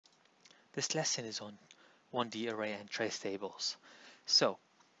This lesson is on 1D array and trace tables. So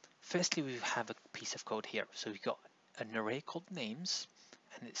firstly, we have a piece of code here. So we've got an array called names,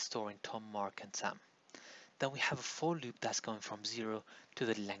 and it's storing Tom, Mark, and Sam. Then we have a for loop that's going from 0 to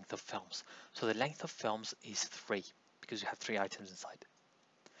the length of films. So the length of films is 3 because you have 3 items inside.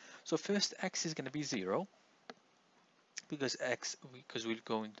 So first x is going to be 0 because we're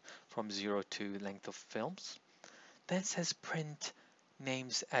going from 0 to length of films. Then it says print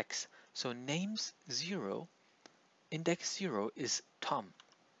names x. So names 0, index 0 is Tom.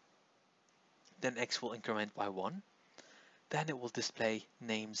 Then x will increment by 1. Then it will display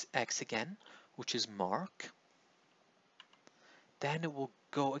names x again, which is Mark. Then it will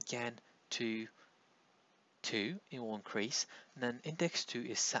go again to 2, it will increase, and then index 2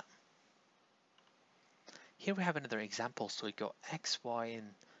 is Sam. Here we have another example. So we got x, y, and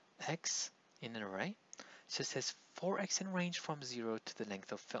x in an array. So it says for x in range from 0 to the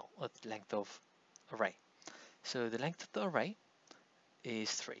length of array. So the length of the array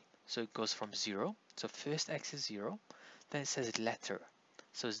is 3. So it goes from 0. So first x is 0. Then it says letter.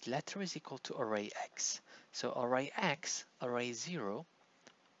 So letter is equal to array x. So array x, array 0,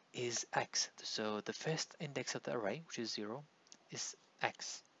 is x. So the first index of the array, which is 0, is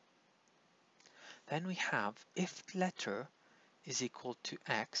x. Then we have if letter is equal to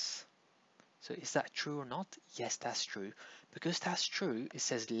x. So is that true or not? Yes, that's true. Because that's true, it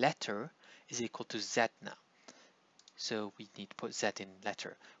says letter is equal to z now. So we need to put z in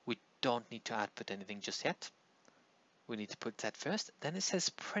letter. We don't need to output anything just yet. We need to put z first. Then it says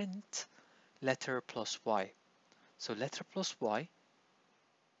print letter plus y. So letter plus y,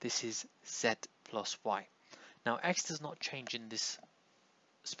 this is z plus y. Now x does not change in this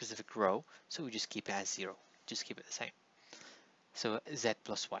specific row, so we just keep it as 0. Just keep it the same. So z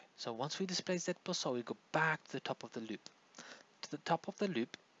plus y. So once we display z plus y, we go back to the top of the loop. To the top of the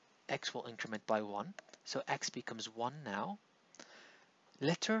loop, x will increment by 1. So x becomes 1 now.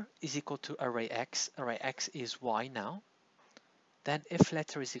 Letter is equal to array x. Array x is y now. Then if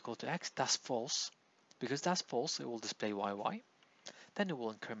letter is equal to x, that's false. Because that's false, it will display yy. Then it will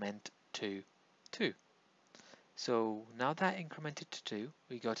increment to 2. So now that incremented to 2,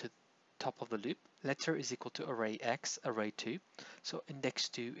 we go to the top of the loop. Letter is equal to array x, array 2. So index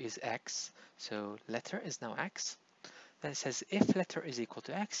 2 is x. So letter is now x. Then it says if letter is equal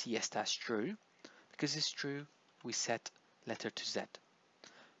to x, yes, that's true. Because it's true, we set letter to z.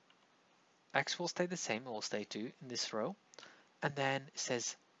 X will stay the same, it will stay 2 in this row. And then it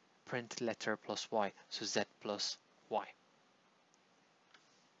says print letter plus y, so z plus y.